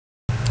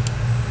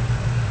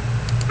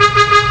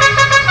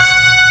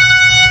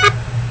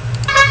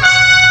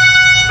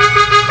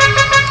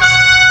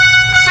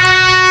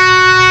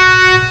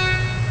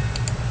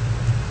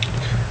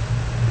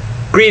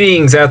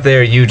Greetings out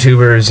there,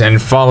 YouTubers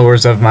and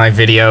followers of my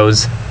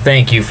videos.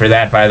 Thank you for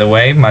that, by the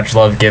way. Much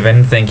love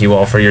given. Thank you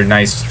all for your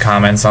nice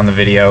comments on the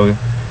video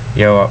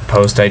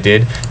post I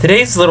did.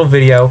 Today's little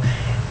video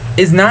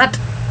is not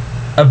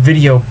a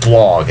video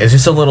blog. It's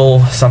just a little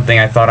something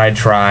I thought I'd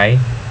try,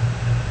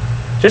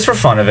 just for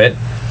fun of it.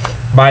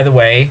 By the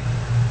way,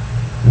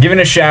 giving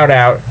a shout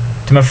out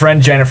to my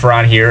friend Jennifer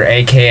on here,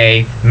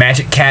 aka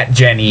Magic Cat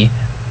Jenny.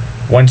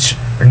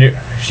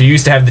 She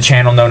used to have the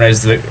channel known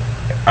as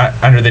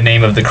under the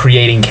name of The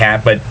Creating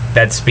Cat, but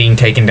that's being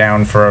taken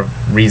down for a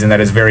reason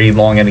that is very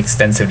long and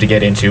extensive to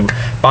get into.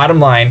 Bottom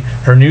line,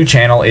 her new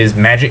channel is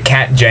Magic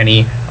Cat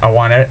Jenny.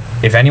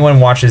 If anyone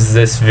watches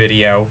this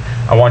video,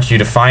 I want you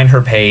to find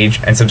her page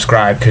and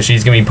subscribe, because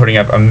she's going to be putting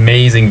up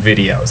amazing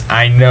videos.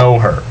 I know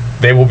her.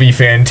 They will be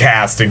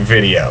fantastic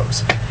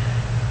videos.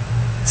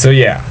 So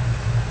yeah,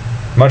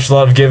 much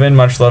love given,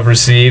 much love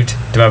received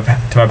to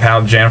my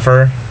pal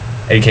Jennifer,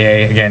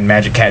 aka again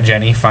Magic Cat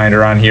Jenny. Find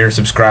her on here,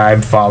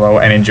 subscribe, follow,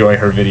 and enjoy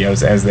her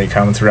videos as they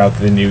come throughout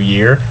the new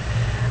year.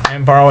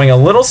 I'm borrowing a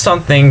little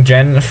something,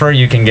 Jennifer.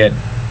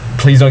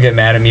 Please don't get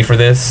mad at me for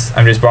this.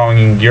 I'm just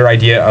borrowing your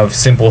idea of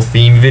simple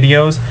theme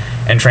videos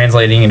and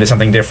translating into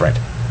something different.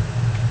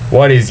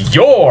 What is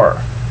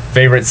your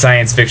favorite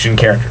science fiction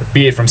character?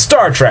 Be it from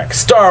Star Trek,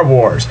 Star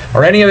Wars,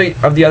 or any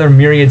of the other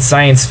myriad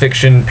science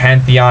fiction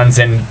pantheons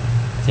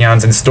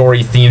and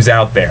story themes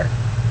out there.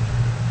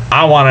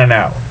 I want to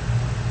know.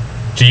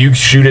 Do you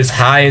shoot as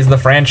high as the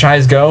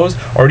franchise goes,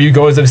 or do you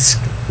go as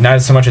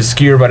not so much as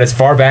obscure, but as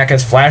far back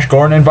as Flash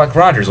Gordon and Buck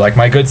Rogers, like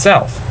my good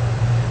self?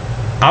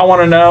 I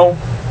want to know,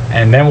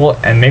 and then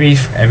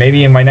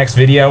maybe in my next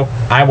video,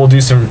 I will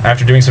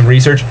after doing some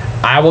research,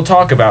 I will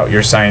talk about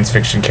your science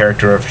fiction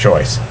character of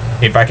choice,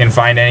 if I can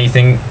find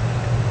anything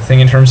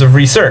in terms of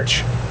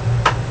research.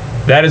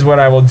 That is what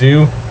I will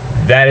do.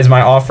 That is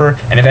my offer.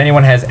 And if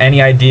anyone has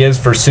any ideas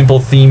for simple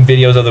theme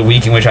videos of the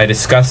week in which I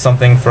discuss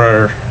something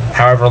for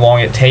however long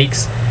it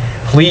takes,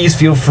 please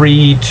feel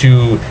free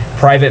to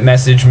private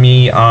message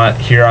me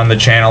here on the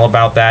channel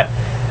about that.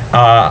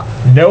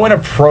 No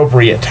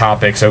inappropriate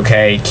topics,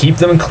 okay? Keep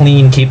them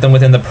clean, keep them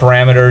within the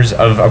parameters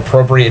of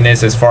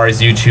appropriateness as far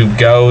as YouTube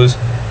goes.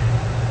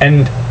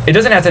 And it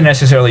doesn't have to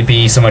necessarily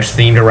be so much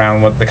themed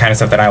around the kind of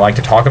stuff that I like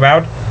to talk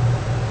about.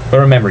 But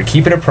remember,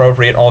 keep it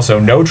appropriate. Also,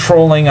 no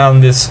trolling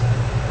on this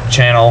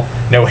channel,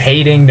 no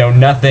hating, no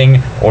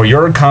nothing, or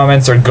your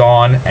comments are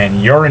gone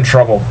and you're in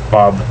trouble,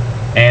 bub,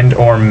 and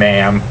or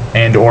ma'am,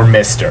 and or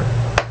mister.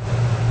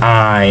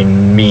 I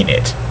mean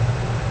it.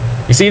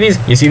 You see these?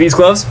 You see these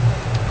gloves?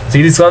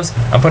 See these gloves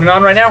I'm putting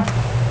on right now?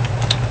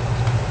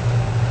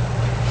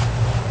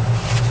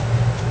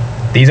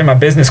 These are my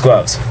business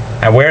gloves.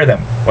 I wear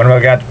them when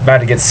I'm about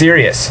to get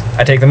serious.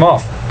 I take them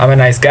off. I'm a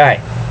nice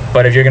guy.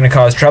 But if you're gonna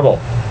cause trouble,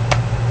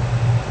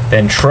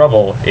 then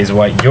trouble is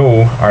what you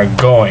are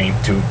going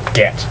to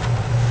get.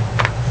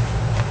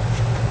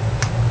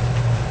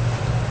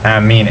 I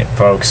mean it,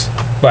 folks.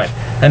 But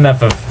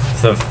enough of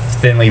the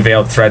thinly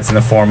veiled threats in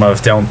the form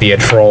of don't be a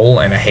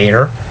troll and a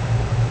hater.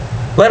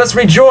 Let us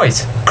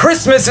rejoice.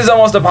 Christmas is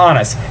almost upon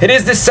us. It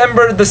is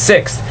December the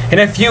 6th. In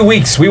a few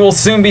weeks, we will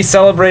soon be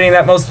celebrating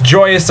that most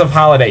joyous of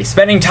holidays,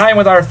 spending time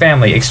with our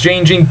family,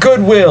 exchanging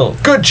goodwill,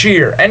 good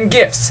cheer, and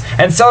gifts,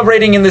 and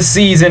celebrating in the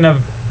season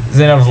of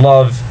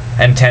love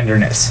and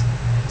tenderness.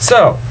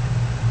 So,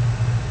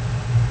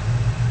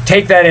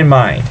 take that in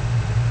mind.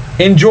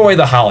 Enjoy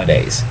the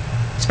holidays.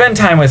 Spend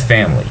time with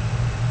family.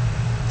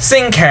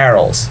 Sing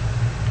carols.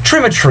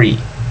 Trim a tree.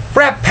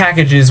 Wrap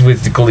packages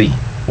with glee.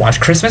 Watch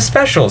Christmas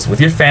specials with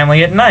your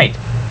family at night.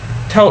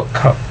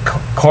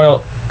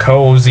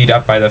 Cozied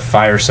up by the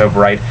fire so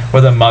bright,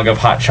 with a mug of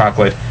hot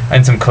chocolate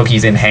and some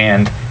cookies in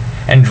hand,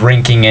 and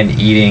drinking and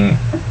eating,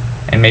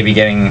 and maybe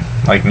getting,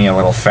 like me, a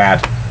little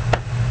fat,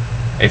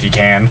 if you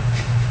can.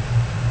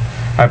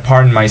 I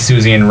pardon my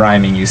Susian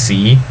rhyming, you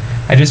see.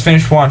 I just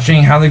finished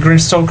watching How the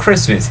Grinch Stole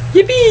Christmas.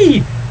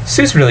 Yippee!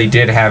 Seuss really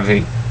did have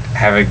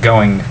it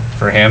going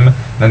for him.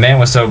 The man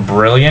was so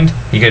brilliant,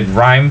 he could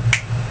rhyme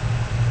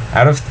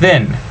out of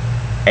thin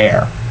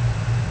air.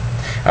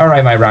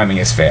 Alright, my rhyming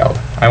has failed.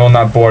 I will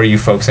not bore you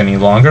folks any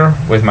longer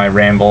with my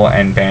ramble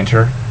and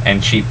banter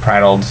and cheap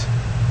prattle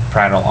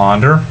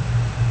onder.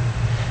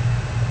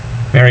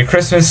 Merry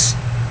Christmas,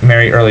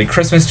 Merry early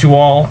Christmas to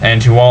all,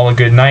 and to all a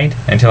good night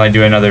until I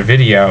do another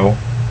video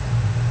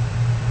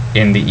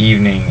in the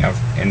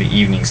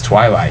evening's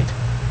twilight,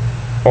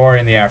 or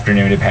in the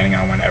afternoon, depending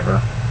on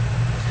whenever.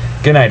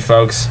 Good night,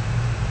 folks,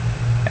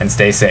 and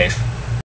stay safe.